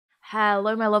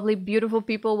Hello my lovely beautiful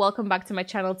people, welcome back to my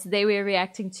channel. Today we are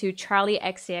reacting to Charli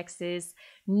XCX's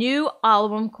new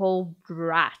album called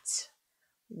Brat.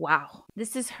 Wow,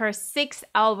 this is her 6th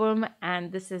album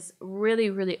and this is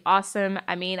really awesome.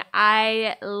 I mean,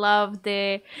 I love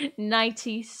the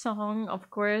 90s song, of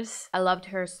course. I loved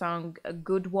her song The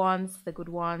Good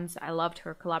Ones. I loved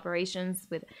her collaborations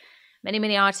with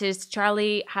many artists.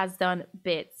 Charli has done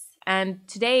bits. And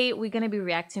today we're going to be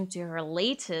reacting to her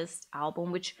latest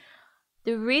album, which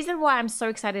the reason why I'm so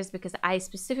excited is because I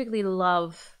specifically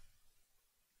love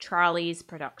Charli's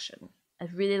production. I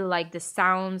really like the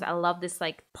sounds. I love this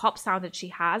like pop sound that she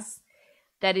has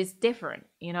that is different.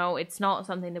 You know, it's not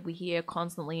something that we hear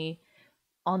constantly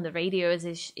on the radios.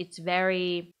 It's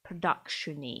very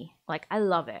production-y. Like, I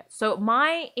love it. So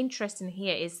my interest in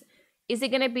here is it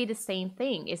going to be the same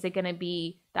thing? Is it going to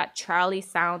be that Charli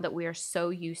sound that we are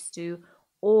so used to?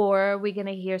 Or are we going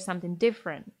to hear something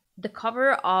different? The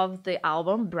cover of the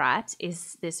album, Brat,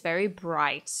 is this very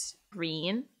bright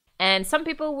green. And some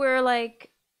people were like,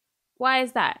 why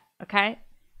is that? Okay.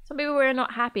 Some people were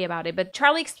not happy about it. But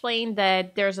Charli explained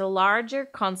that there's a larger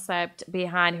concept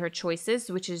behind her choices,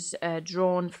 which is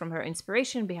drawn from her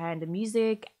inspiration behind the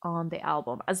music on the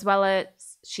album. As well as,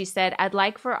 she said, I'd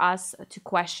like for us to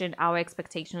question our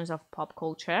expectations of pop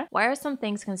culture. Why are some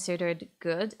things considered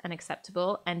good and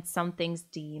acceptable and some things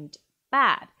deemed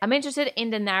bad? I'm interested in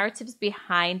the narratives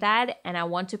behind that and I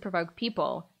want to provoke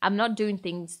people. I'm not doing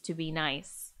things to be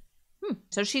nice.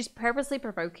 So she's purposely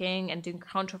provoking and doing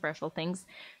controversial things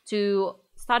to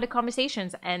start the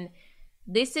conversations. And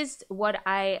this is what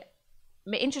I'm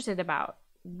interested about,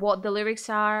 what the lyrics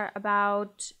are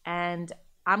about. And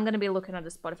I'm going to be looking at the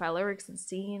Spotify lyrics and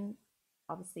seeing,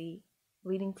 obviously,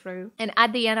 reading through. And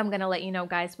at the end, I'm going to let you know,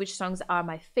 guys, which songs are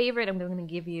my favorite. I'm going to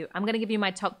give you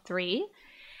my top 3.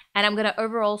 And I'm going to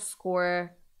overall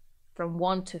score from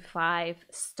 1 to 5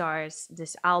 stars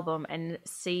this album and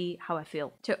see how I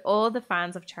feel. To all the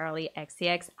fans of Charli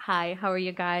XCX, hi, how are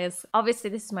you guys? Obviously,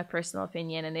 this is my personal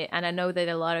opinion and I know that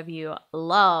a lot of you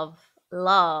love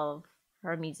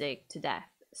her music to death.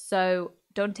 So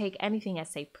don't take anything I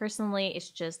say personally. It's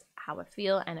just how I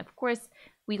feel. And of course,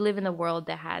 we live in a world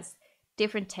that has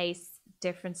different tastes,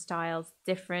 different styles,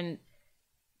 different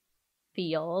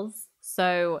feels.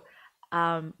 So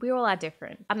we all are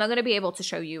different. I'm not going to be able to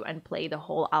show you and play the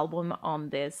whole album on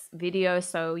this video,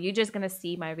 so you're just going to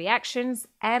see my reactions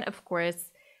and of course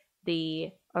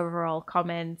the overall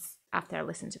comments after I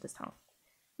listen to the song.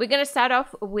 We're going to start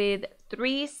off with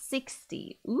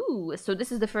 360. Ooh, so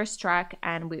this is the first track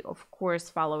and we of course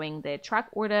following the track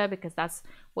order because that's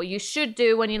what you should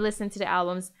do when you listen to the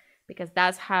albums, because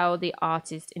that's how the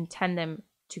artist intend them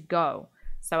to go.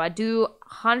 So I do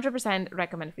 100%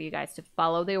 recommend for you guys to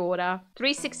follow the order.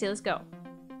 360, let's go.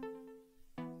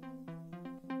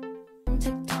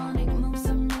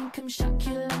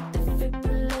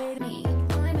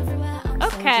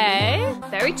 Okay,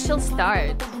 very chill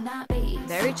start.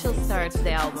 Very chill start to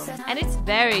the album. And it's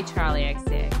very Charli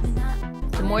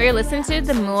XCX. The more you listen to it,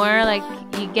 the more like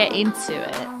you get into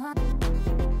it.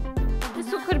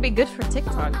 This one could be good for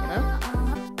TikTok, you know?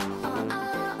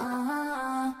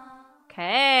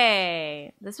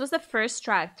 Okay, this was the first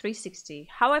track, 360.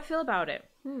 How I feel about it?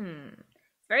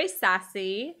 Very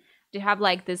sassy. Do you have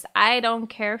like this I don't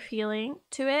care feeling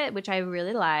to it, which I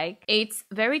really like. It's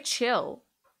very chill.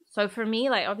 So for me,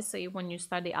 like obviously when you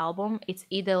start the album, it's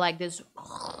either like this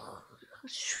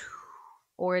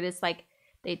or it is like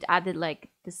they added like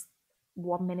this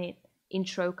 1-minute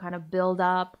intro kind of build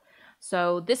up.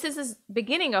 So this is the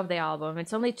beginning of the album.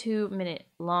 It's only 2-minute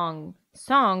long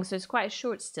song, so it's quite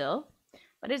short still.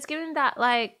 But it's giving that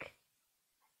like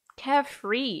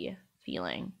carefree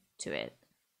feeling to it,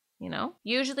 you know?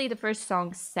 Usually the first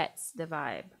song sets the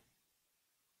vibe,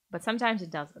 but sometimes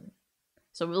it doesn't.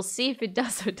 So we'll see if it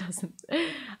does or doesn't. Do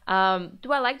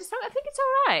I like the song? I think it's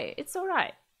alright. It's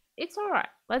alright. It's alright.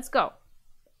 Let's go.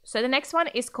 So the next one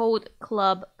is called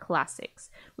Club Classics.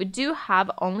 We do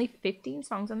have only 15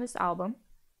 songs on this album,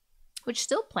 which is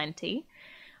still plenty,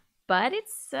 but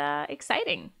it's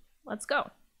exciting. Let's go.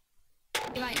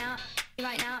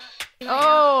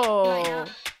 Oh,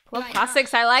 Club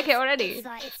Classics, I like it already.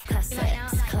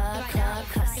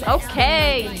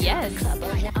 Okay, yes.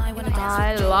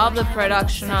 I love the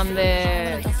production on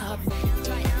this.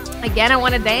 Again, I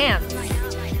want to dance.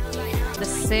 The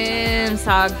synths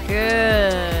are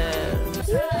good.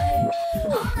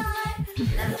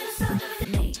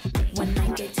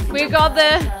 We got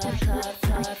the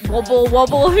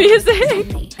wobble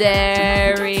music.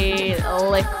 Very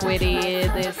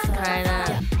liquidy, this kind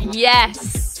of...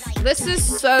 Yes! This is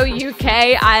so UK,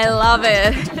 I love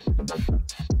it.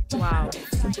 Wow.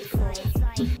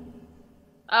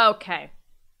 Okay.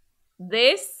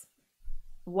 This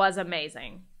was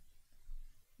amazing.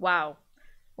 Wow.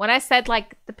 When I said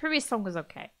like the previous song was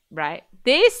okay, right?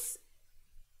 This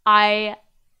I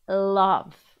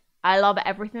love. I love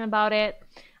everything about it.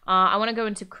 I want to go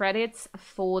into credits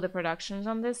for the productions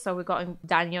on this. So we got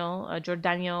George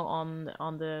Daniel on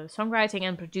the songwriting,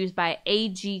 and produced by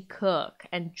A.G. Cook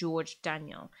and George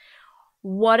Daniel.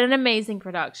 What an amazing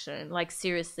production. Like,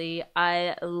 seriously,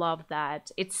 I love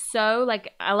that. It's so,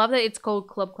 like, I love that it's called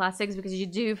Club Classics, because you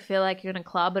do feel like you're in a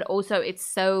club, but also it's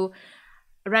so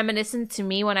reminiscent to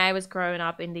me when I was growing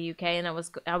up in the UK, and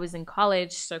I was in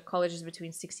college. So college is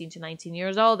between 16 to 19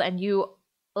 years old, and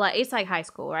it's like high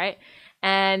school, right?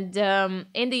 And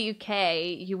in the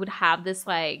UK, you would have this,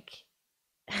 like,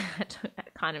 I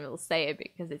can't even say it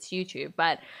because it's YouTube,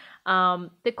 but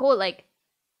they call it like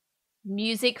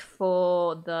music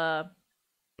for the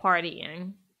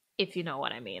partying, if you know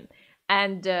what I mean.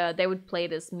 And they would play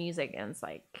this music, and it's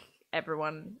like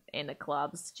everyone in the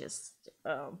clubs just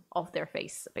off their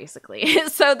face, basically.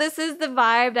 So this is the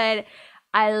vibe that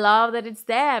I love, that it's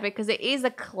there, because it is a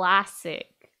classic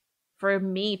for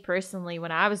me personally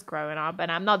when I was growing up,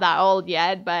 and I'm not that old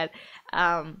yet, but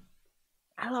I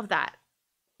love that.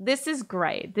 This is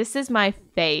great. This is my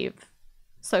fave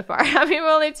so far. I mean, we're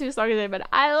only 2 songs in, but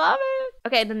I love it.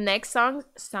 Okay, the next song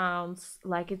sounds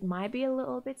like it might be a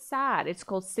little bit sad. It's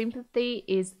called Sympathy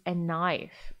is a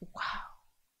Knife. Wow.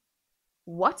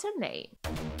 What a name.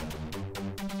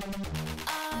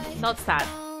 Not sad.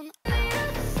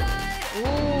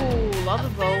 Ooh, love the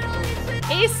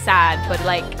vocals. It is sad, but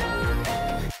like,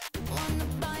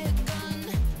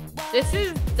 this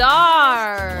is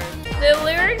dark. The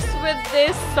lyrics with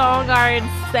this song are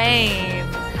insane.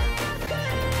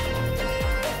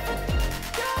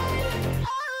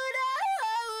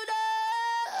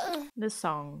 This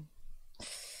song.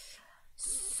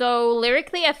 So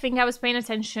lyrically, I think I was paying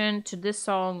attention to this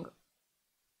song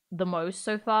the most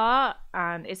so far,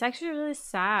 and it's actually really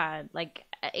sad. Like,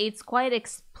 it's quite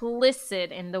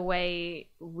explicit in the way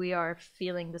we are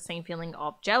feeling the same feeling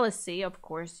of jealousy. Of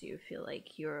course, you feel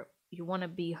like you want to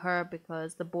be her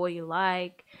because the boy you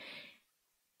like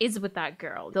is with that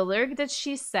girl. The lyric that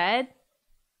she said,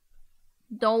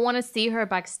 "Don't want to see her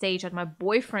backstage at my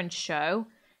boyfriend's show.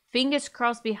 Fingers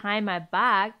crossed behind my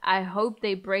back. I hope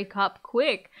they break up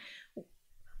quick."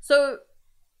 So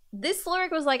this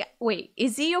lyric was like, wait,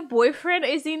 is he your boyfriend?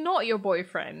 Is he not your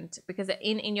boyfriend? Because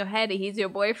in your head, he's your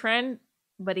boyfriend,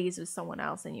 but he's with someone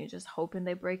else, and you're just hoping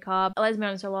they break up. Let's be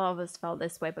honest, a lot of us felt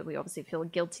this way, but we obviously feel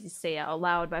guilty to say it out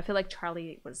loud. But I feel like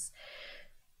Charli was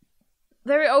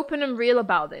very open and real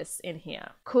about this in here.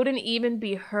 Couldn't even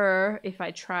be her if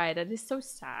I tried. That is so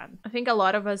sad. I think a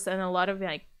lot of us, and a lot of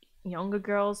like younger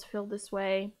girls, feel this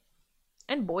way,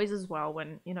 and boys as well,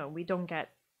 when, you know, we don't get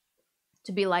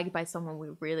to be liked by someone we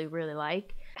really, really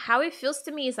like. How it feels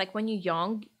to me is like when you're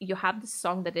young, you have this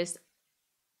song that is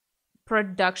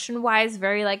production wise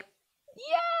very like,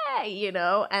 yeah, you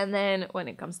know, and then when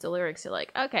it comes to lyrics, you're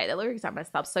like, okay, the lyrics are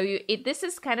messed up. So this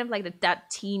is kind of like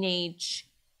that teenage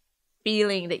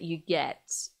feeling that you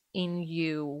get in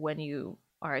you when you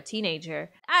are a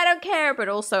teenager. I don't care, but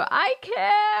also I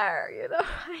care, you know,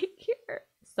 I care.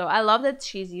 So I love that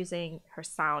she's using her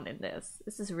sound in this.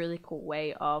 This is a really cool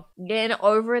way of getting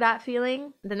over that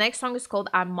feeling. The next song is called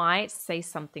I Might Say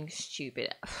Something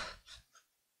Stupid.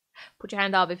 Put your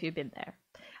hand up if you've been there.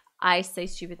 I say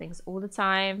stupid things all the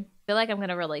time. I feel like I'm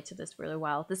gonna relate to this really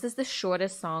well. This is the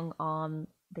shortest song on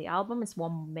the album. It's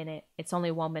 1 minute. It's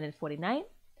only 1 minute 49.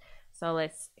 So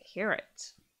let's hear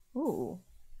it. Ooh.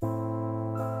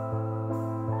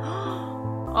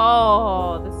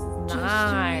 Oh, this is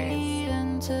nice.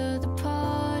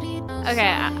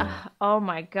 Okay. Oh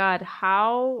my god,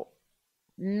 how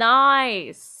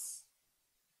nice.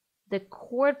 The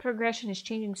chord progression is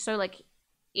changing. So like,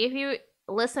 if you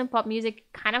listen pop music,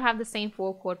 kind of have the same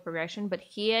 4-chord progression, but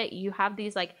here you have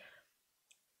these like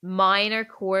minor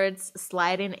chords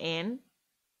sliding in.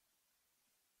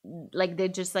 Like, they're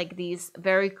just like these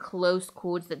very close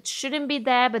chords that shouldn't be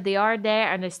there, but they are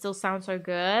there, and they still sound so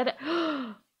good.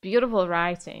 Beautiful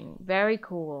writing. Very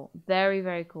cool. Very,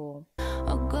 very cool.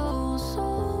 I'll go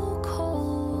so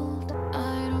cold.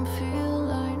 I don't feel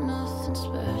like nothing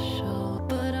special,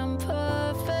 but I'm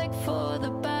perfect for the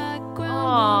background.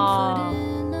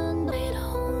 I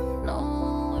don't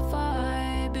know if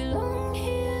I belong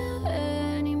here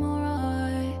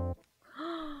anymore.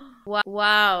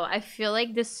 Wow, I feel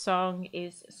like this song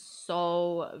is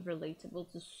so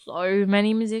relatable to so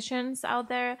many musicians out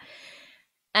there.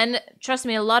 And trust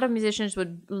me, a lot of musicians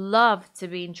would love to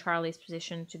be in Charli's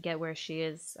position to get where she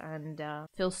is, and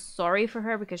feel sorry for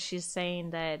her because she's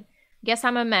saying that, guess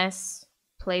I'm a mess,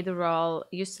 play the role,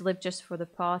 used to live just for the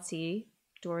party,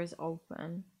 doors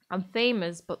open. I'm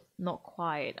famous, but not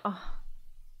quite. Oh,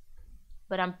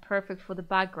 but I'm perfect for the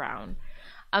background.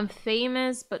 I'm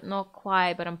famous, but not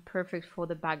quite, but I'm perfect for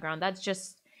the background. That's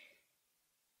just,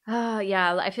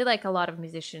 yeah, I feel like a lot of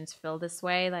musicians feel this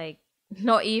way. Like,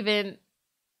 not even,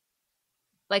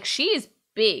 like, she is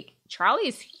big. Charli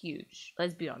is huge.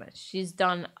 Let's be honest. She's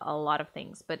done a lot of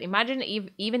things. But imagine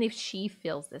even if she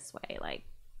feels this way, like,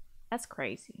 that's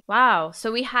crazy. Wow.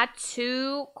 So we had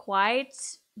two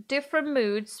quite different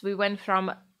moods. We went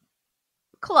from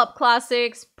club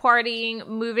classics, partying,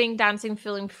 moving, dancing,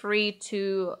 feeling free,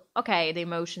 to, okay, the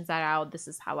emotions are out. This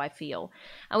is how I feel.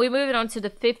 And we moved on to the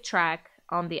 5th track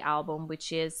on the album,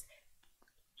 which is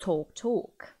Talk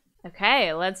Talk.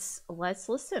 Okay, let's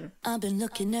listen. I've been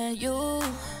looking at you.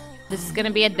 This is gonna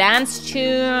be a dance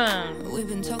tune. We've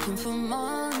been talking for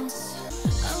months.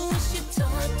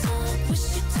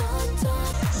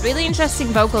 Really interesting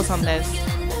vocals on this.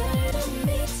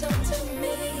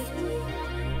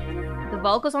 The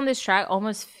vocals on this track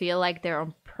almost feel like they're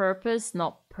on purpose,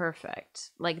 not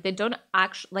perfect. Like they don't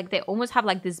actually, like they almost have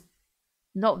like this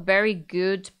not very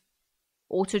good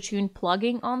auto-tune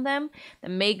plugging on them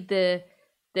that make the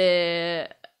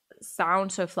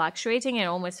sound so fluctuating, and it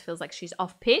almost feels like she's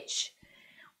off pitch.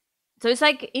 So it's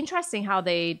like interesting how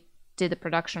they did the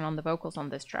production on the vocals on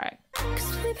this track.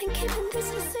 We've been keeping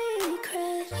this a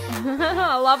secret.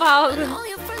 I love how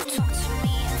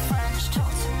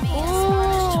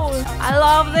ooh, I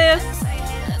love this.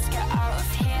 Let's get out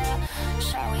of here.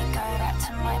 Shall we go back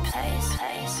to my place?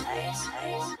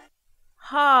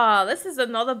 Ha, this is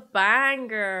another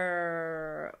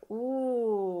banger.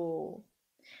 Ooh.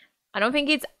 I don't think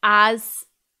it's as,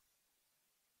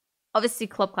 obviously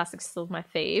Club Classics still my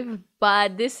fave,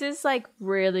 but this is like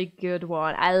really good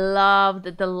one. I love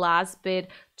the last bit.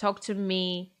 Talk to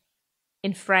me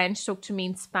in French, talk to me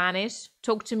in Spanish,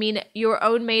 talk to me in your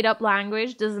own made up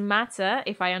language. Doesn't matter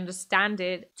if I understand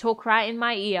it. Talk right in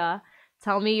my ear.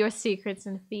 Tell me your secrets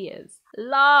and fears.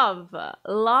 Love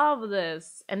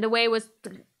this. And the way it was,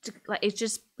 like, it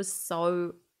just was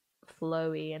so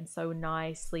flowy and so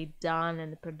nicely done in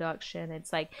the production.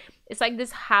 It's like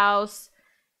this house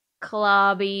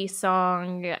clubby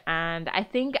song, and I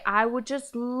think I would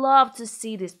just love to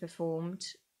see this performed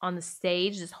on the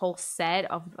stage, this whole set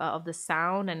of the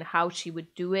sound and how she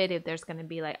would do it, if there's going to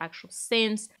be like actual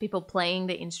synths, people playing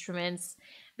the instruments,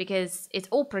 because it's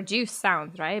all produced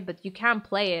sounds, right? But you can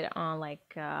play it on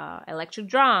like electric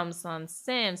drums, on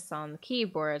synths, on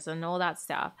keyboards and all that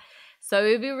stuff. So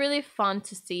it would be really fun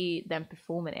to see them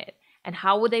performing it. And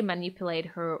how would they manipulate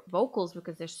her vocals?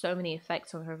 Because there's so many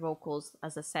effects on her vocals,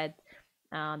 as I said,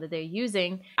 that they're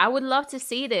using. I would love to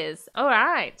see this. All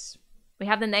right. We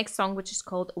have the next song, which is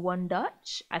called One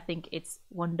Dutch. I think it's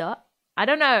One Dutch. I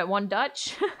don't know, One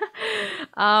Dutch.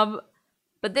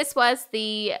 But this was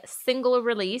the single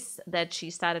release that she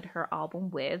started her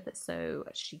album with. So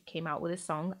she came out with a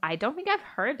song. I don't think I've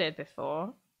heard it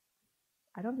before.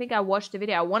 I don't think I watched the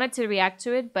video. I wanted to react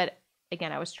to it, but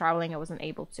again, I was traveling. I wasn't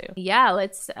able to. Yeah,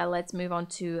 let's move on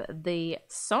to the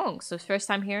song. So first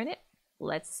time hearing it.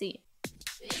 Let's see.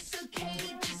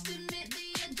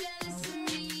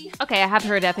 Okay, I have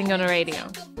heard it, I think, on the radio.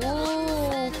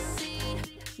 Ooh.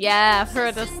 Yeah, I've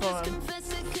heard this one.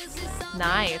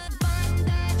 Nice.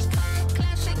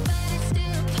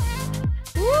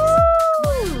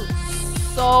 Woo!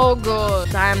 So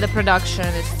good. Damn, the production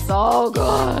is so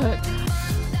good.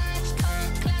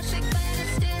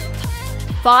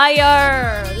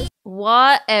 Fire!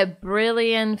 What a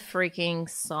brilliant freaking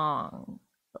song.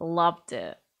 Loved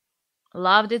it.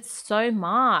 Loved it so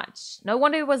much. No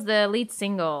wonder it was the lead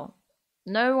single.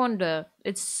 No wonder.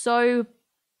 It's so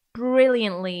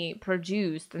brilliantly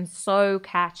produced and so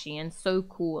catchy and so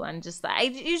cool, and just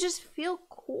like, you just feel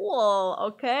cool,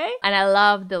 okay? And I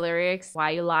love the lyrics.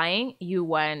 Why you lying? You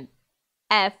went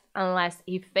F unless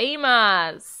he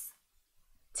famous.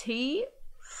 T?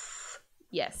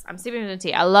 Yes, I'm sipping the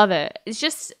tea. I love it. It's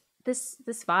just this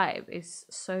vibe is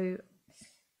so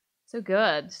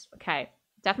good. Okay.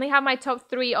 Definitely have my top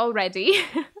 3 already,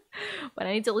 but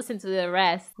I need to listen to the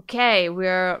rest. Okay,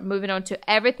 we're moving on to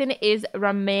Everything is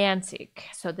Romantic.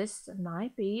 So this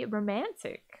might be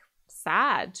romantic,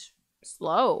 sad,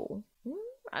 slow.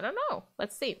 I don't know.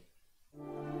 Let's see.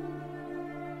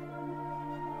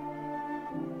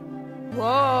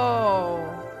 Whoa.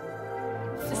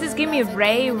 This is giving me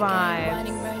Ray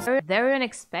vibes. Very, very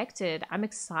unexpected. I'm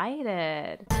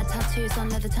excited. Tattoos on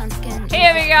leather tan skin.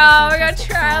 Here we go. We got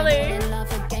Charli.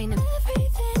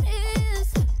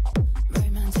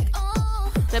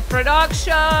 The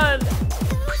production.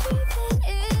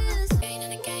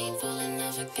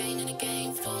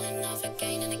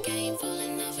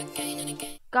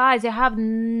 Guys, you have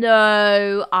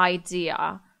no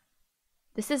idea.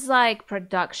 This is like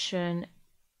production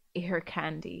ear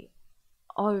candy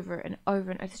over and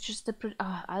over, and it's just the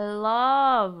I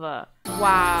love.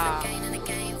 Wow.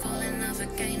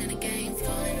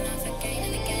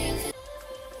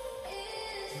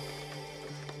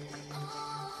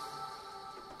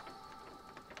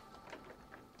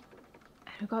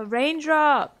 We got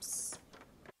raindrops.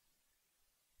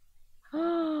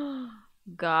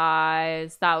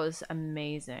 Guys, that was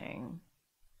amazing.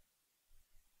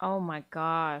 Oh my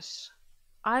gosh.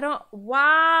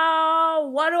 Wow,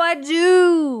 what do I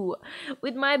do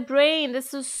with my brain?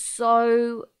 This is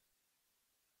so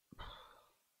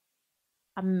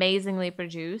amazingly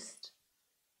produced.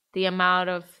 The amount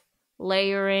of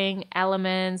layering,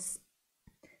 elements,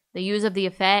 the use of the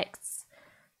effects,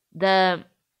 the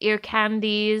ear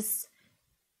candies,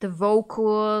 the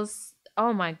vocals.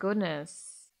 Oh my goodness.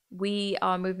 We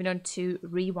are moving on to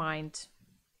Rewind.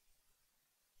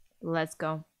 Let's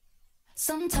go.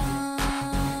 Sometimes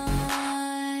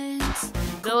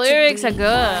the lyrics are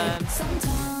good. Sometimes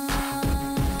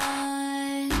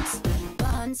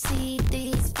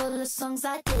CDs full of songs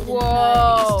I didn't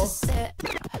Whoa.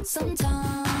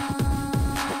 Sometimes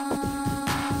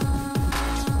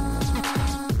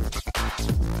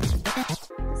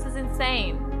this is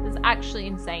insane. This is actually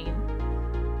insane.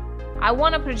 I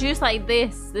want to produce like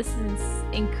this. This is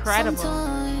incredible.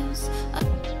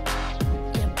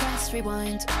 Yeah, press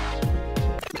rewind.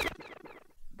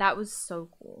 That was so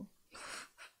cool.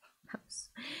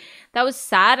 That was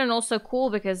sad and also cool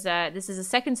because this is the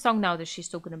second song now that she's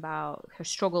talking about her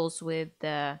struggles with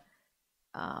the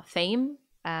fame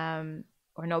or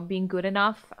not being good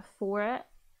enough for it,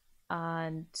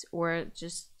 and or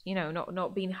just, you know,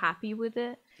 not being happy with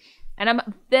it. And I'm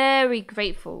very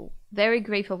grateful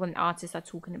when artists are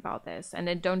talking about this and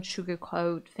they don't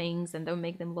sugarcoat things and don't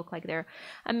make them look like they're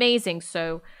amazing.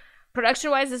 So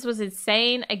production-wise, this was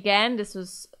insane. Again, this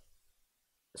was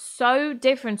so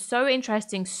different, so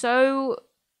interesting, so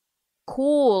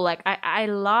cool. Like, I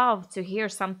love to hear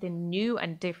something new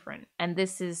and different. And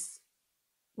this is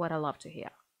what I love to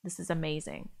hear. This is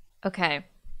amazing. Okay.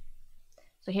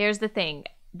 So here's the thing.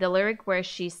 The lyric where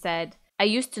she said, I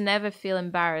used to never feel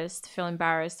embarrassed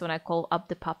when I call up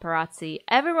the paparazzi.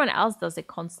 Everyone else does it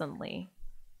constantly.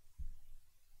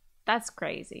 That's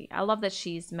crazy. I love that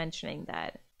she's mentioning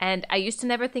that. And I used to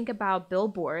never think about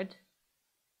Billboard,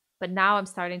 but now I'm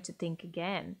starting to think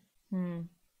again.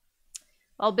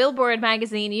 Well, Billboard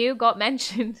magazine, you got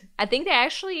mentioned. I think they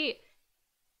actually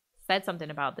said something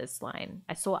about this line.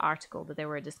 I saw an article that they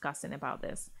were discussing about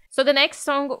this. So the next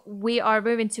song we are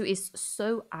moving to is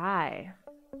So I.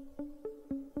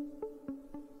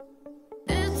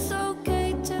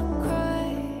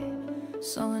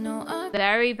 So I know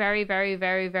Very, very, very,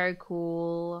 very, very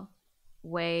cool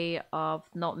way of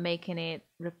not making it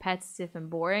repetitive and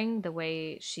boring. The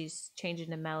way she's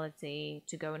changing the melody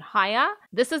to going higher.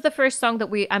 This is the first song that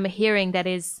I'm hearing that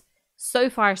is so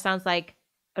far sounds like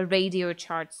a radio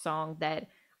chart song that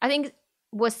I think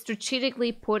was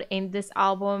strategically put in this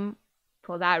album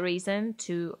for that reason,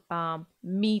 to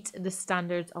meet the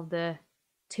standards of the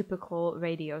typical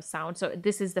radio sound. So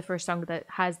this is the first song that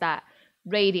has that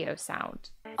radio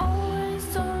sound.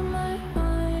 always on my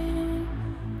mind.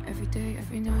 Every day,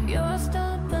 every night. Your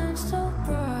star burns so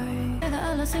bright. And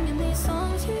I love singing these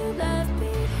songs you left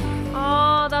behind.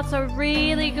 Oh, that's a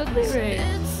really good lyric.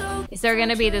 It's so Is there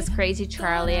gonna be this crazy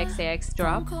Charli XCX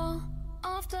drop? cold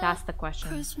after That's the question.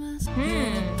 Christmas.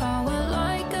 Power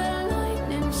like a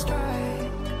lightning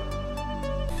strike.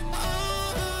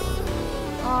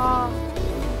 Oh.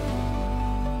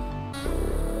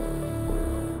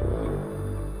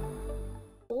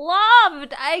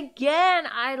 Loved again.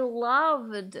 I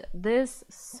loved this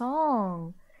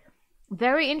song.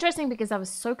 Very interesting because I was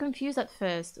so confused at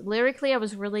first. Lyrically, I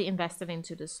was really invested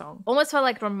into this song. Almost felt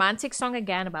like a romantic song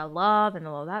again about love and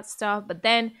all that stuff. But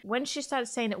then when she started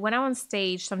saying that when I'm on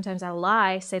stage, sometimes I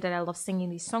lie, say that I love singing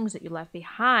these songs that you left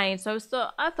behind. So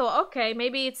I thought, okay,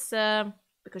 maybe it's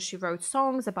because she wrote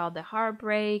songs about the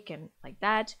heartbreak and like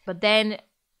that. But then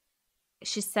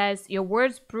she says, your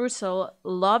words brutal,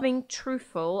 loving,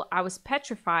 truthful. I was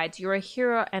petrified. You're a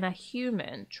hero and a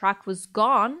human. Track was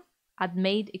gone. I'd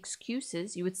made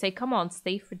excuses. You would say, come on,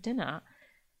 stay for dinner.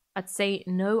 I'd say,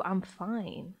 no, I'm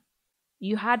fine.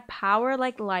 You had power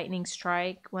like lightning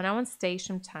strike. When I'm on stage,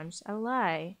 sometimes I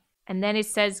lie. And then it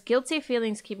says, guilty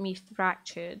feelings keep me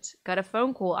fractured. Got a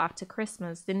phone call after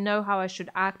Christmas. Didn't know how I should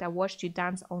act. I watched you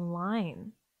dance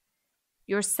online.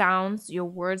 Your sounds, your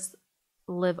words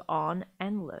live on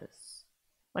endless.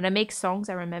 When I make songs,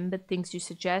 I remember things you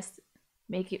suggest.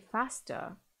 Make it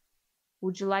faster.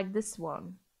 Would you like this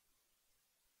one?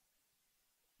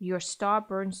 Your star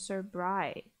burns so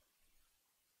bright.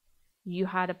 You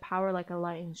had a power like a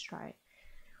lightning strike.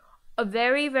 A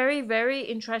very, very, very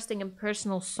interesting and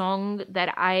personal song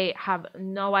that I have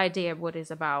no idea what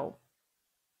it's about.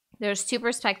 There's two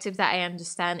perspectives that I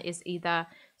understand. Is either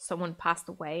someone passed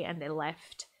away and they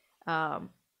left,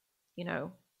 you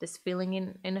know, this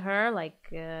feeling in her,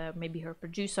 like maybe her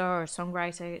producer or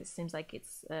songwriter. It seems like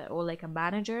it's or like a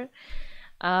manager.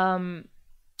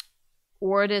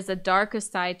 Or there's a darker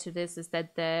side to this, is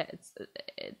that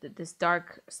this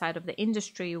dark side of the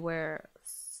industry where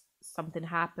something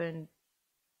happened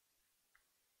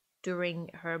during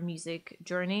her music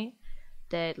journey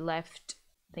that left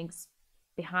things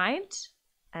behind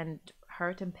and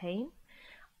hurt and pain.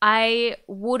 I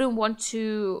wouldn't want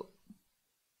to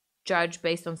judge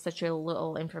based on such a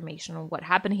little information on what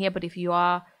happened here, but if you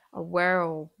are aware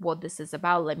of what this is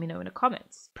about, let me know in the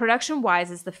comments. Production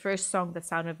wise, is the first song that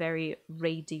sounded very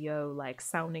radio, like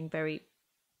sounding very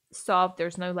soft.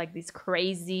 There's no like these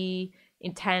crazy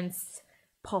intense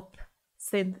pop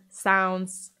synth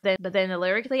sounds. But then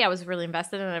lyrically I was really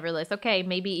invested, and I realized, okay,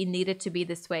 maybe it needed to be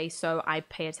this way, so I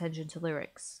pay attention to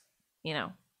lyrics. You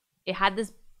know, it had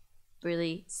this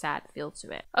really sad feel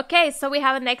to it. Okay, so we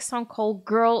have a next song called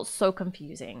Girl So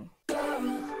Confusing.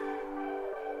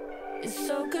 It's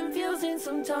so confusing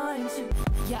sometimes.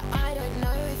 Yeah, I don't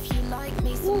know if you like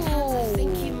me. Sometimes I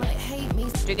think you might hate me.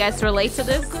 Do you guys relate to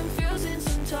this? So confusing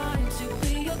sometimes to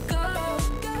be a girl.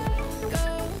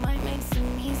 Might make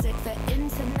some music, the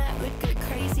internet would go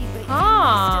crazy, but you still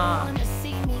wanna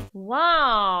see me.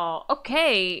 Wow.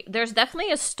 Okay, there's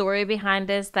definitely a story behind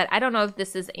this that I don't know if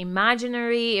this is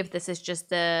imaginary, if this is just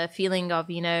the feeling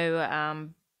of, you know,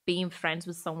 being friends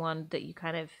with someone that you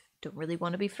kind of don't really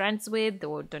want to be friends with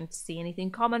or don't see anything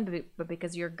common, but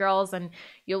because you're girls and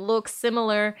you look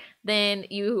similar, then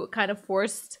you kind of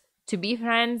forced to be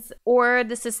friends. Or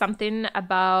this is something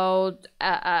about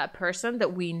a person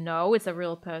that we know is a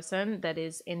real person that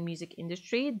is in music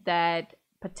industry that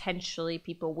potentially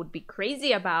people would be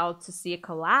crazy about to see a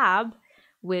collab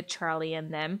with Charli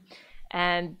and them.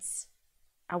 And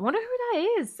I wonder who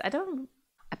that is.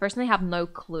 I personally have no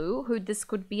clue who this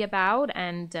could be about,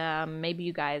 and maybe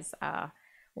you guys are a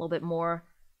little bit more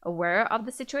aware of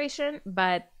the situation.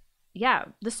 But yeah,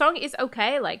 the song is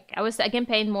okay. Like, I was again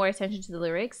paying more attention to the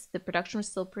lyrics. The production was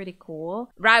still pretty cool.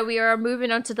 Right, we are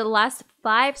moving on to the last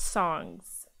 5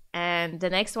 songs, and the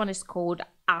next one is called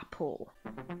Apple.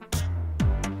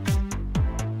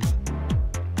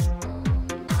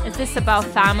 Is this about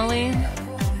family?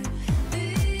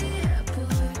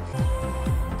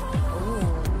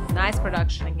 Nice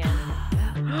production again.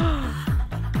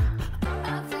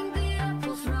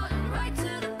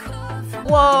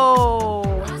 Whoa!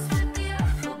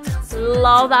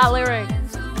 Love that lyric.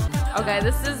 Okay,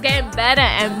 this is getting better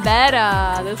and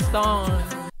better, this song.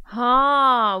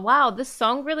 Wow, this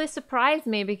song really surprised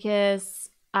me because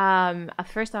at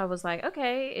first I was like,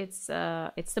 okay, it's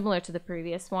similar to the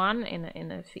previous one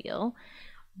in a feel.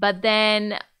 But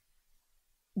then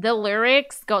the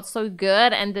lyrics got so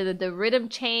good, and the rhythm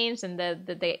changed, and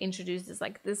they introduced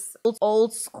this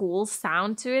old school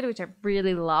sound to it, which I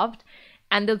really loved.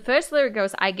 And the first lyric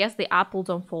goes, I guess the apple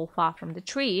don't fall far from the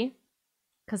tree,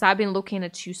 because I've been looking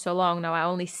at you so long now I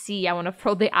only see I want to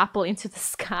throw the apple into the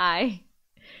sky.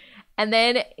 And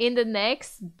then in the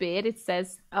next bit it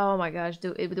says, oh my gosh,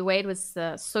 the way it was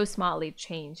so smartly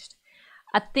changed.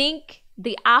 I think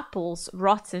the apple's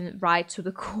rotten right to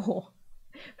the core.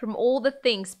 From all the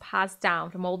things passed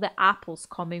down, from all the apples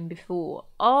coming before.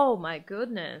 Oh my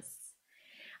goodness.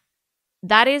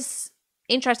 That is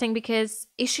interesting, because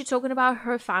is she talking about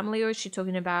her family, or is she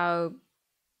talking about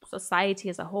society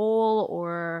as a whole?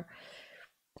 Or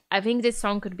I think this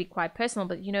song could be quite personal,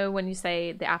 but you know, when you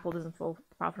say the apple doesn't fall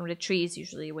far from the tree, is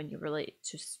usually when you relate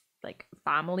to like a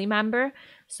family member.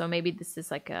 So maybe this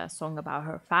is like a song about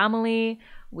her family,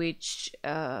 which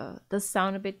does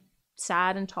sound a bit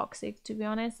sad and toxic, to be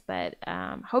honest, but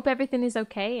hope everything is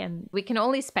okay. And we can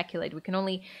only speculate, we can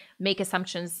only make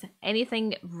assumptions.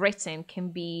 Anything written can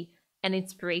be an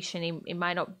inspiration. It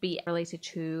might not be related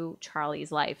to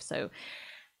Charli's life. So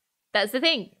that's the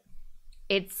thing,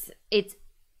 it's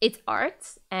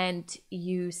art, and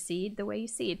you see it the way you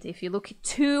see it. If you look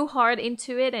too hard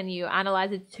into it and you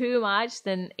analyze it too much,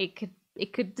 then it could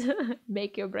It could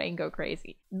make your brain go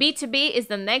crazy. B2B is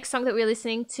the next song that we're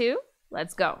listening to.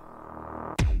 Let's go.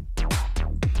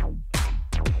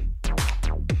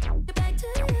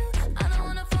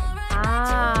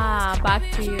 Ah, back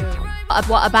to you.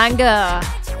 What a banger.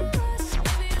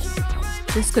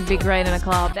 This could be great in a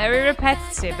club. Very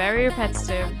repetitive, very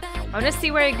repetitive. I want to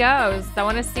see where it goes. I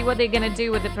want to see what they're going to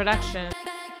do with the production.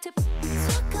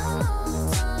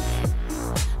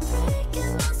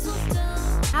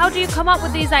 How do you come up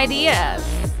with these ideas?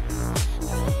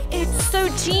 It's so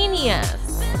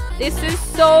genius. This is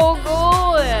so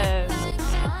good.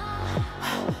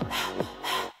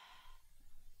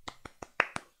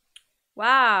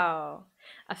 Wow.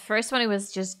 At first, when it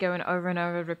was just going over and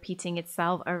over, repeating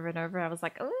itself over and over, I was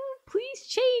like, oh, please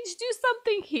change, do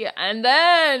something here. And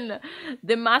then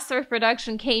the master of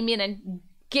production came in and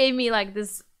gave me like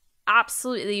this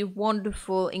absolutely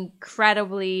wonderful,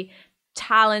 incredibly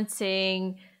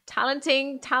talented,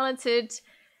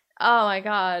 oh my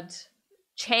God,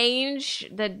 change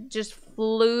that just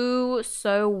flew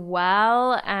so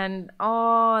well. And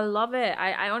oh, I love it.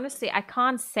 I honestly, I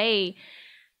can't say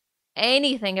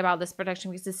anything about this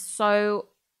production because it's so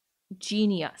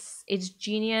genius. It's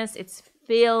genius. It's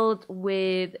filled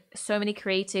with so many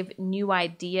creative new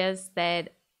ideas that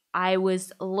I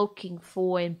was looking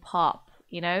for in pop.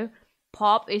 You know,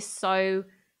 pop is so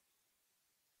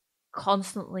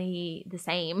constantly the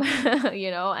same,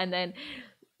 you know, and then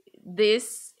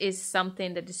this is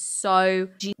something that is so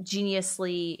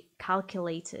geniusly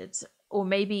calculated, or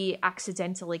maybe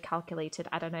accidentally calculated,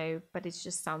 I don't know, but it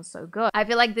just sounds so good. I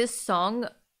feel like this song,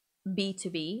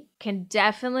 B2B, can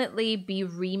definitely be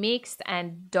remixed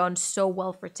and done so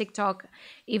well for TikTok.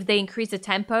 If they increase the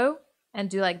tempo and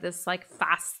do like this like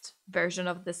fast version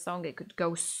of this song, it could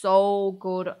go so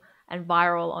good and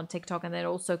viral on TikTok, and then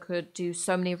also could do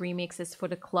so many remixes for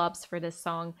the clubs for this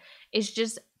song. It's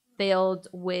just filled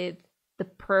with the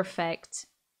perfect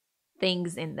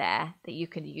things in there that you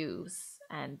can use,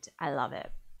 and I love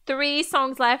it. 3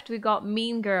 songs left. We got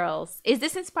Mean Girls. Is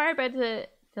this inspired by the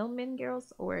film Mean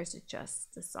Girls, or is it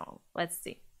just the song? Let's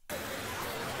see.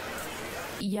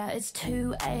 Yeah, it's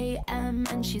 2 a.m.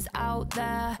 and she's out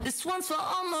there. This one's for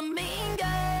all my mean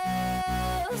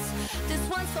girls. This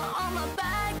one's for all my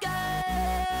bad girls.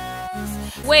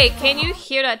 Wait, can you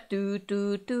hear that? Do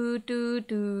do do do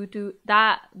do do.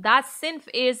 That synth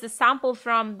is the sample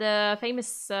from the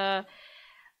famous.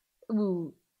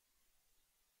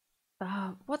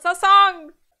 What's that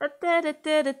song? On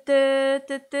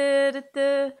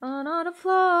the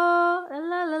floor, la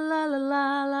la la la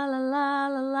la la la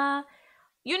la la.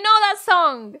 You know that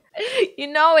song. You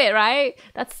know it, right?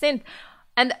 That's synth.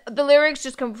 And the lyrics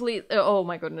just completely, oh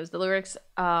my goodness, the lyrics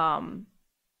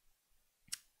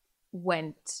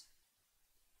went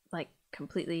like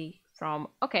completely from,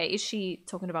 okay, is she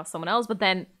talking about someone else? But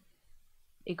then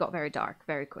it got very dark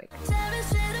very quick.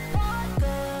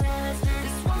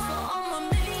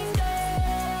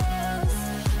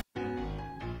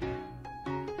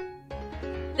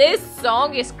 This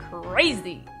song is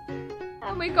crazy.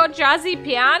 And we got jazzy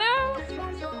piano.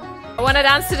 I want to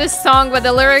dance to this song, but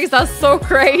the lyrics are so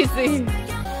crazy.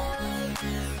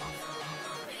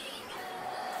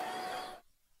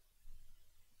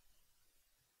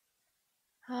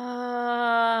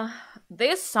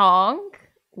 This song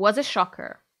was a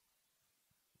shocker.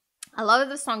 A lot of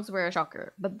the songs were a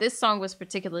shocker, but this song was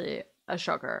particularly a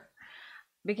shocker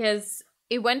because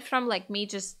it went from like me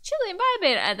just chilling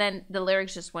vibing, and then the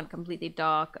lyrics just went completely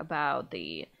dark about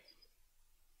the,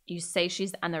 you say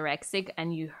she's anorexic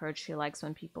and you heard she likes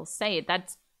when people say it.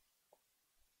 That's,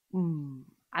 I'm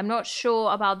not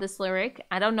sure about this lyric.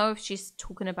 I don't know if she's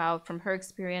talking about from her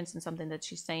experience and something that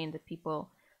she's saying that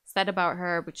people said about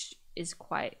her, which is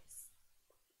quite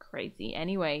crazy.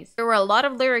 Anyways, there were a lot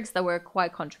of lyrics that were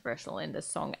quite controversial in this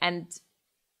song, and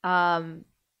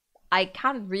I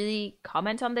can't really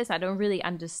comment on this. I don't really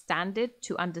understand it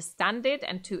to understand it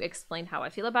and to explain how I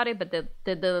feel about it, but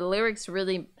the lyrics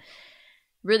really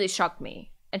shocked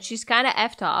me. And she's kind of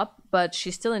effed up, but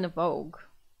she's still in a Vogue.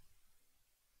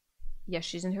 Yeah,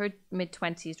 she's in her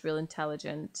mid-20s, real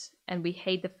intelligent, and we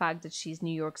hate the fact that she's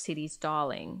New York City's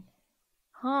darling.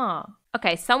 Huh.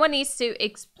 Okay, someone needs to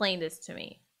explain this to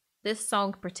me. This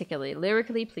song particularly,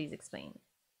 lyrically, please explain.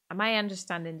 Am I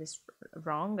understanding this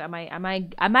wrong? Am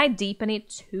I deep in it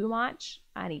too much?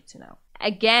 I need to know.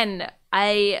 Again,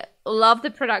 I love the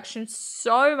production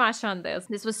so much on this.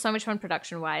 This was so much fun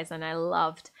production-wise, and I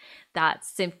loved that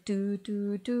synth do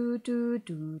do do do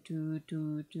do do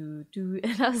do do do.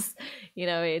 And I was, you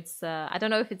know, it's I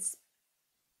don't know if it's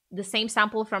the same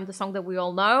sample from the song that we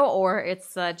all know, or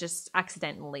it's just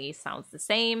accidentally sounds the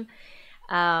same.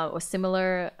 or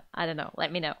similar. I don't know.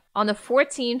 Let me know. On the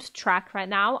 14th track right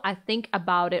now, I think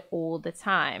about it all the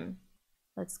time.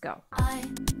 Let's go. I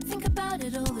think about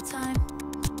it all the time,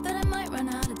 that I might run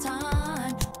out of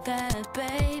time. That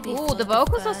baby. Ooh, the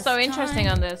vocals are so interesting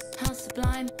on this. How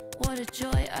sublime, what a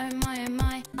joy, oh my, oh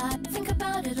my. I think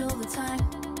about it all the time,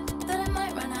 that I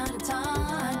might run out of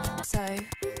time. So,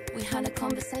 we had a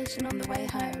conversation on the way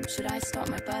home. Should I start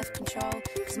my birth control?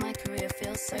 Because my career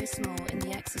feels so small in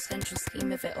the existential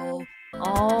scheme of it all.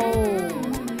 Oh.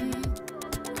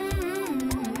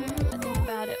 I think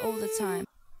about it all the time.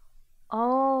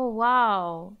 Oh,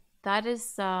 wow. That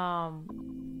is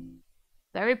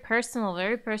very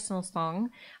personal song.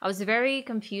 I was very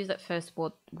confused at first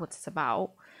what it's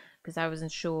about, because I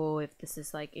wasn't sure if this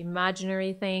is like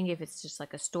imaginary thing, if it's just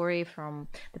like a story from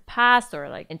the past or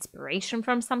like inspiration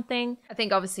from something. I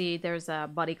think obviously there's a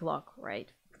body clock,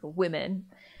 right? For women,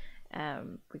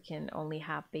 we can only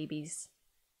have babies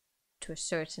to a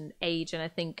certain age, and I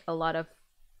think a lot of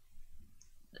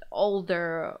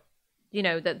older, you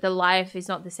know, the life is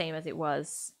not the same as it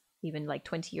was even like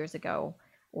 20 years ago,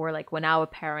 or like when our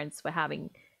parents were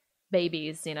having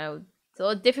babies, you know. It's a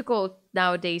lot difficult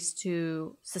nowadays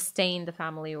to sustain the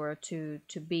family, or to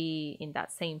be in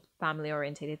that same family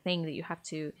orientated thing that you have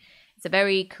to. It's a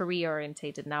very career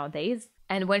orientated nowadays.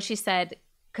 And when she said,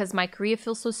 because my career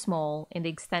feels so small in the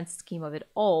extent scheme of it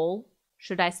all,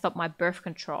 should I stop my birth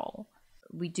control?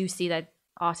 We do see that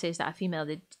artists that are female,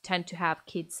 they tend to have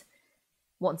kids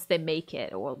once they make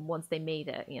it, or once they made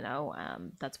it, you know.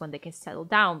 That's when they can settle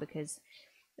down, because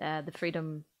the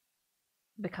freedom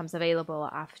becomes available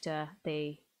after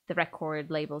the record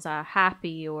labels are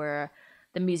happy, or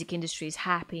the music industry is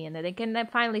happy, and then they can then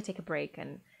finally take a break.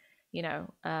 And you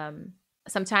know,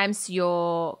 sometimes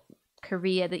your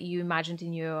career that you imagined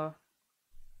in your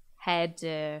head,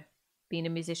 being a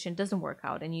musician, doesn't work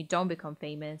out, and you don't become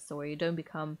famous, or you don't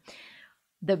become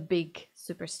the big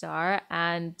superstar,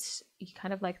 and you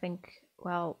kind of like think,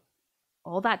 well,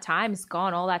 all that time is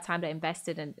gone, all that time that I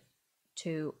invested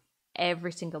into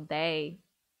every single day,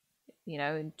 you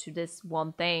know, into this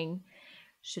one thing.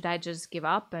 Should I just give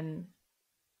up and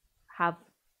have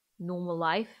normal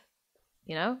life?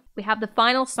 You know, we have the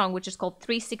final song, which is called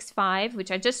 365,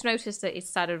 which I just noticed that it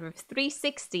started with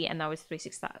 360 and now it's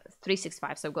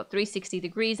 365. So we've got 360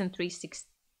 degrees and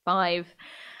 365.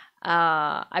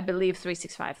 I believe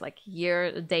 365 like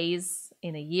days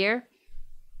in a year.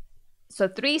 So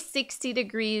 360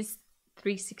 degrees,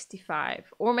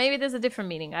 365, or maybe there's a different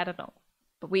meaning, I don't know.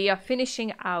 But we are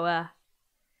finishing our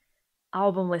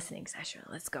album listening session.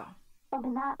 Let's go. Oh,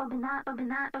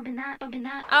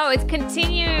 it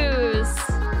continues.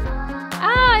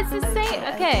 Ah, it's the same.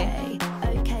 Okay.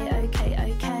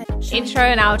 Intro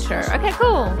and outro. Okay,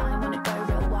 cool.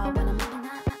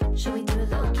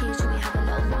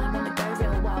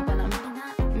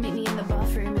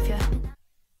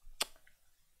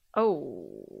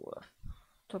 Oh,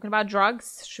 talking about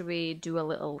drugs. Should we do a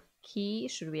little key?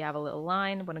 Should we have a little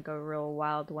line? Want to go real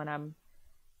wild when I'm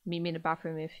meet me in the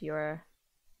bathroom if you're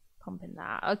pumping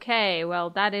that. Okay, well,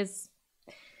 that is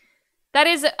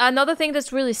another thing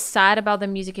that's really sad about the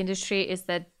music industry, is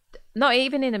that not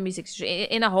even in the music industry,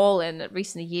 in a whole, in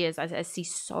recent years, I see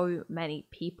so many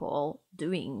people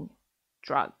doing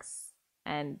drugs,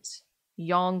 and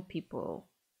young people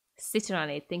sitting on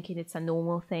it thinking it's a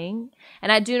normal thing.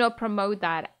 And I do not promote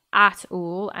that at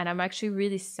all, and I'm actually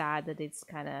really sad that it's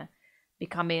kind of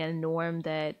becoming a norm,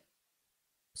 that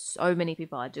so many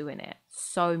people are doing it.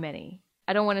 So many.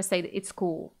 I don't want to say that it's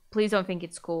cool. Please don't think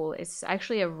it's cool. It's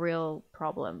actually a real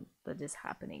problem that is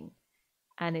happening,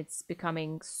 and it's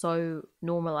becoming so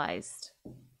normalized.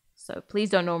 So please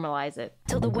don't normalize it.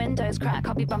 Till the windows crack,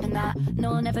 I'll be bumping that.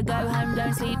 No, I'll never go home,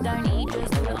 don't sleep, don't eat,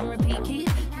 just do it on repeat. Keep.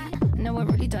 No, I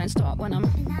really don't stop when I'm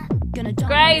gonna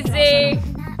die. Crazy.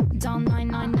 Down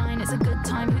 999, it's a good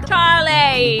time.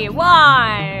 Charli,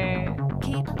 why?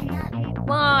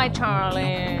 Why,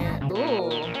 Charli? Ooh.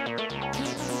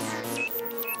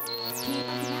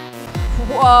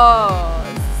 Whoa,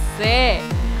 sick.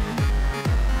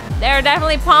 They're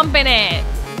definitely pumping it.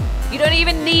 You don't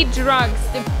even need drugs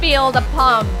to feel the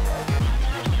pump.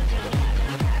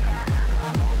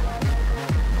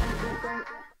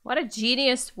 What a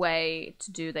genius way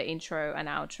to do the intro and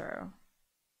outro.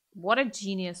 What a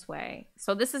genius way.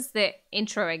 So this is the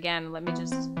intro again. Let me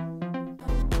just...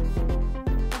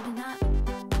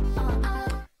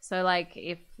 So like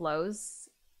it flows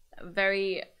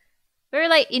very, very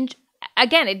like...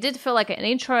 Again, it did feel like an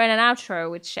intro and an outro,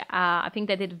 which I think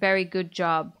they did a very good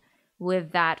job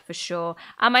with that for sure.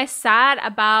 Am I sad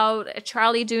about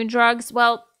Charli doing drugs?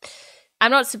 Well,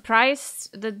 I'm not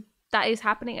surprised that that is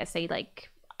happening. I say like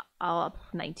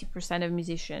 90% of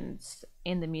musicians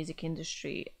in the music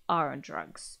industry are on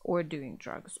drugs or doing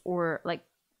drugs, or like,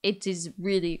 it is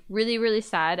really, really, really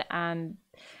sad. And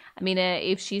I mean,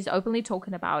 if she's openly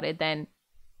talking about it, then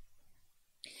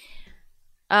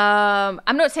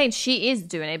I'm not saying she is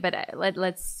doing it, but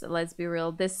let's be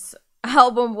real. This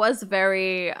album was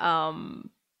very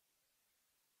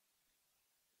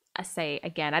I say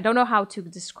again, I don't know how to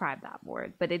describe that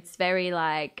word, but it's very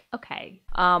like, okay.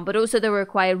 But also there were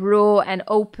quite raw and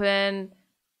open,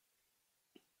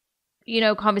 you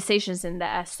know, conversations in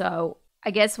there. So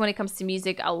I guess when it comes to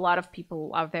music, a lot of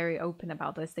people are very open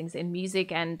about those things in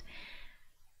music, and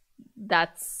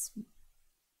that's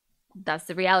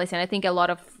the reality. And I think a lot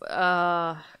of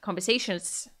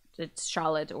conversations that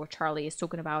Charlotte or Charlie is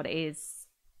talking about is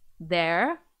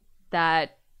there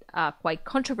that are quite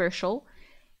controversial,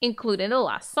 including the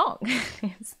last song.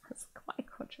 It's quite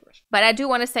controversial. But I do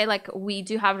want to say, like, we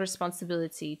do have a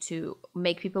responsibility to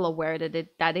make people aware that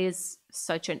that is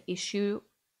such an issue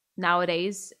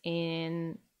nowadays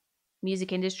in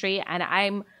music industry.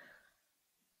 And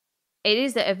it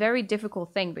is a very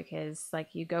difficult thing, because like,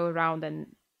 you go around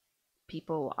and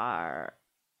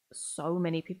so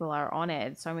many people are on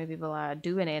it, so many people are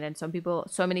doing it, and so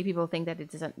many people think that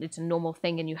it's a normal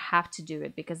thing and you have to do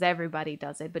it because everybody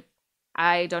does it. But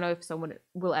I don't know if someone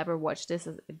will ever watch this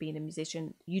as being a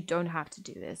musician. You don't have to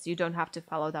do this. You don't have to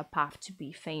follow that path to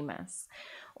be famous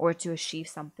or to achieve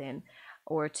something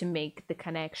or to make the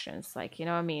connections. Like, you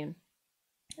know what I mean?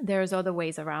 There's other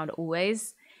ways around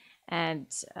always, and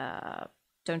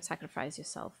don't sacrifice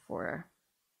yourself for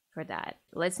that.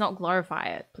 Let's not glorify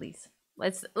it, please.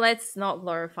 Let's not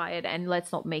glorify it, and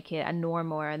let's not make it a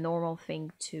normal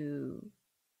thing to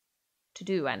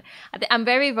do. And I'm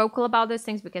very vocal about those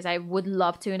things, because I would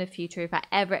love to in the future, if I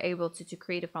ever able to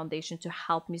create a foundation to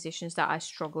help musicians that are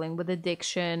struggling with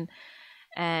addiction,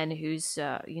 and who's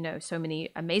you know, so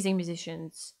many amazing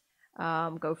musicians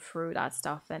go through that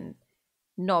stuff, and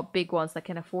not big ones that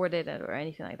can afford it or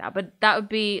anything like that. But that would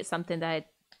be something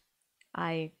that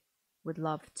I would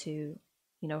love to,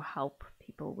 you know, help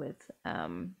people with.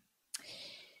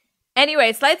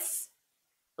 Anyways, let's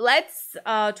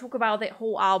talk about the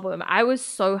whole album. I was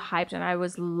so hyped and I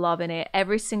was loving it.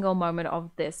 Every single moment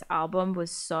of this album was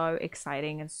so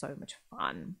exciting and so much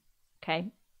fun.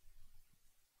 Okay,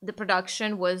 the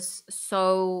production was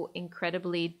so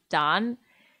incredibly done,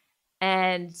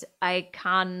 and I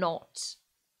cannot,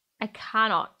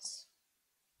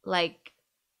 like,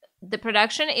 the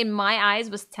production in my eyes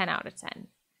was 10 out of 10.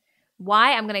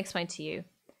 Why? I'm going to explain to you.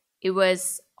 It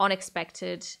was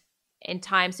unexpected. In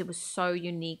times, it was so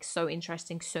unique, so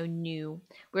interesting, so new.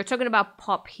 We're talking about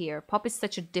pop here. Pop is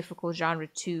such a difficult genre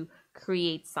to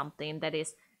create something that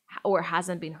is or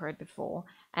hasn't been heard before.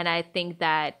 And I think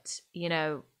that, you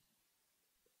know,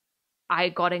 I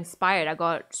got inspired. I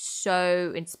got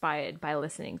so inspired by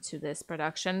listening to this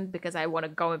production, because I want to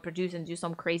go and produce and do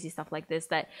some crazy stuff like this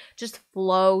that just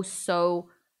flow so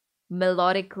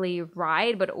melodically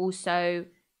right. But also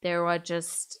there are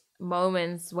just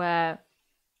moments where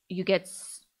you get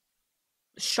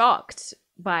shocked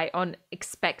by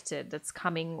unexpected that's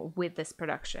coming with this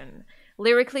production.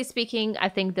 Lyrically speaking, I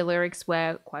think the lyrics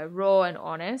were quite raw and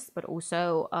honest, but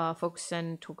also focus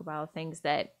and talk about things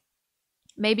that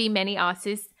maybe many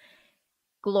artists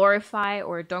glorify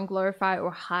or don't glorify,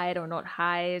 or hide or not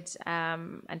hide.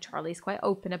 And Charlie's quite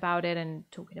open about it and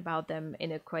talking about them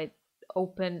in a quite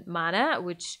open manner,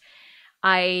 which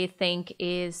I think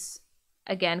is,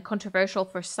 again, controversial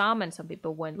for some, and some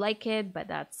people won't like it, but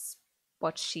that's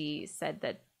what she said,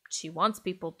 that she wants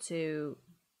people to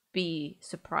be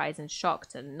surprised and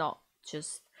shocked and not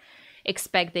just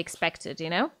expect the expected, you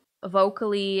know?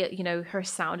 Vocally, you know, her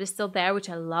sound is still there, which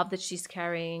I love that she's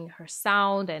carrying her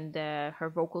sound, and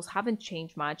her vocals haven't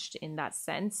changed much in that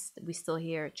sense. We still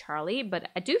hear Charlie, but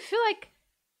I do feel like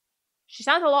she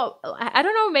sounds a lot, I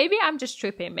don't know, maybe I'm just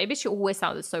tripping. Maybe she always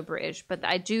sounded so British, but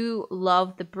I do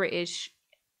love the British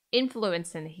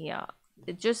influence in here.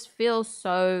 It just feels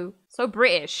so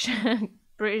British,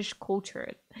 British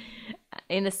culture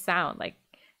in the sound. Like,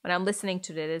 when I'm listening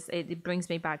to this, it brings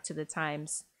me back to the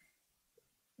times,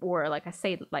 or like I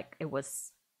say, like it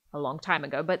was a long time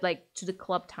ago, but like to the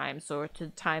club times, or to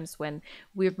the times when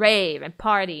we rave and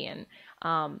party and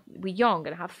we're young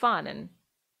and have fun. And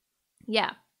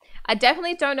yeah, I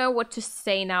definitely don't know what to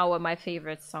say now what my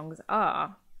favorite songs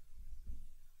are.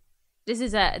 This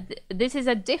is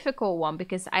a difficult one,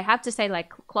 because I have to say,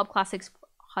 like, club classics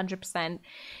 100%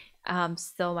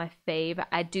 still my fave.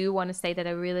 I do want to say that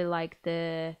I really like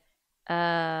the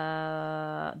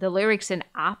lyrics in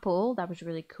Apple. That was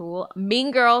really cool.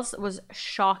 Mean Girls was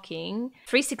shocking.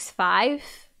 365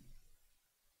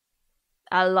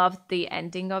 I loved the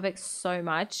ending of it so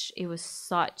much. It was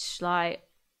such like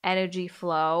energy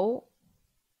flow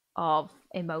of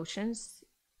emotions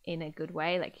in a good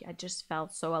way. Like I just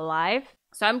felt so alive.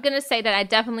 So I'm gonna say that I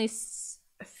definitely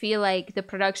feel like the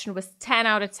production was 10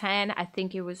 out of 10. I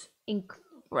think it was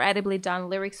incredibly done.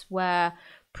 Lyrics were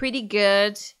pretty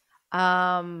good.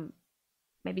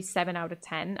 Maybe 7 out of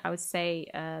 10. I would say,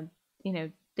 you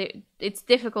know, it's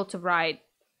difficult to write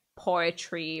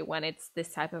poetry when it's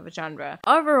this type of a genre.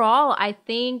 Overall, I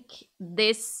think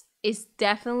this is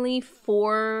definitely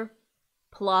 4+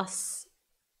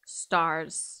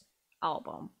 stars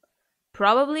album.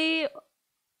 Probably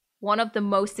one of the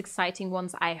most exciting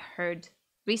ones I heard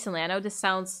recently. I know this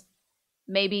sounds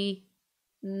maybe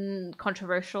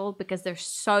controversial because there's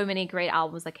so many great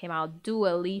albums that came out.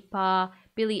 Dua Lipa,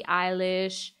 Billie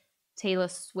Eilish, Taylor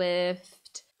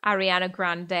Swift, Ariana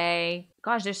Grande.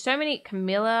 Gosh, there's so many.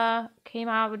 Camila came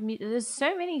out with me. There's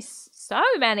so many.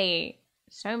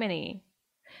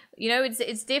 You know,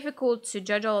 it's difficult to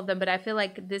judge all of them, but I feel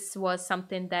like this was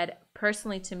something that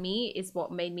personally to me is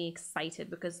what made me excited,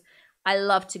 because I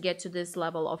love to get to this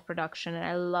level of production and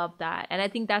I love that. And I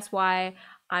think that's why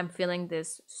I'm feeling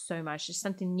this so much. It's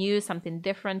something new, something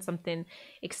different, something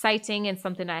exciting, and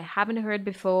something I haven't heard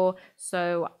before.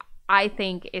 So I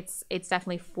think it's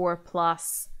definitely 4+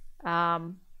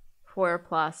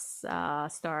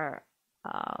 star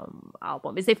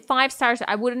album. Is it 5 stars?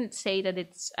 I wouldn't say that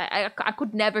it's I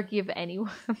could never give anyone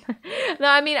no,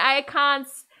 I mean, I can't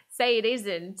say it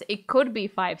isn't. It could be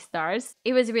 5 stars.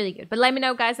 It was really good. But let me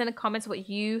know, guys, in the comments what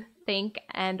you think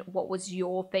and what was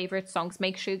your favorite songs.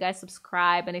 Make sure you guys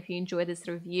subscribe, and if you enjoyed this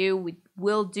review, we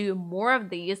will do more of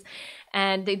these,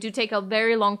 and they do take a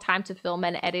very long time to film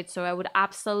and edit, so I would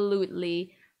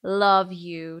absolutely love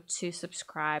you to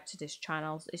subscribe to this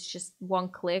channel. It's just one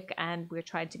click and we're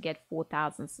trying to get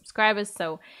 4,000 subscribers,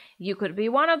 so you could be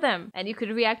one of them and you could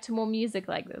react to more music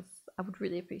like this. I would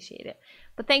really appreciate it.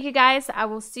 But thank you, guys. I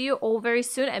will see you all very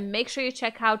soon, and make sure you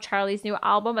check out Charli's new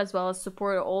album, as well as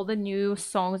support all the new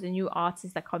songs and new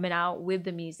artists that are coming out with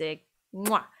the music.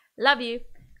 Mwah! Love you.